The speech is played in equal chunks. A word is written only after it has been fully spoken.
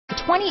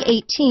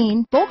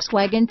2018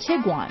 Volkswagen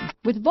Tiguan.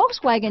 With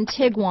Volkswagen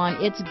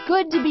Tiguan, it's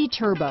good to be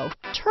turbo.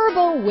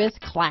 Turbo with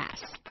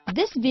class.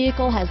 This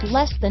vehicle has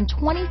less than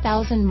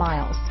 20,000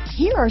 miles.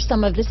 Here are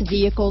some of this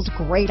vehicle's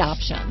great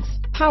options: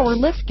 power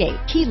liftgate,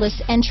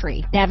 keyless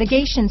entry,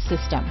 navigation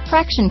system,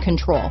 traction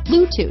control,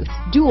 Bluetooth,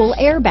 dual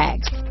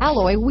airbags,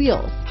 alloy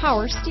wheels,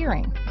 power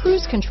steering,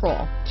 cruise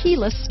control,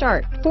 keyless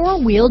start,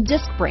 four-wheel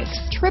disc brakes,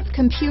 trip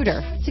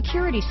computer,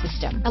 security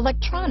system,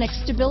 electronic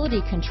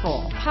stability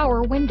control,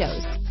 power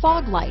windows,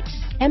 fog lights,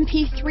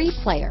 MP3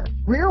 player,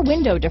 rear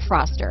window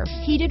defroster,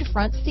 heated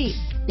front seats.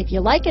 If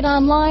you like it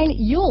online,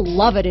 you'll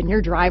love it in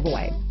your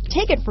driveway.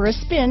 Take it for a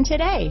spin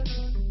today.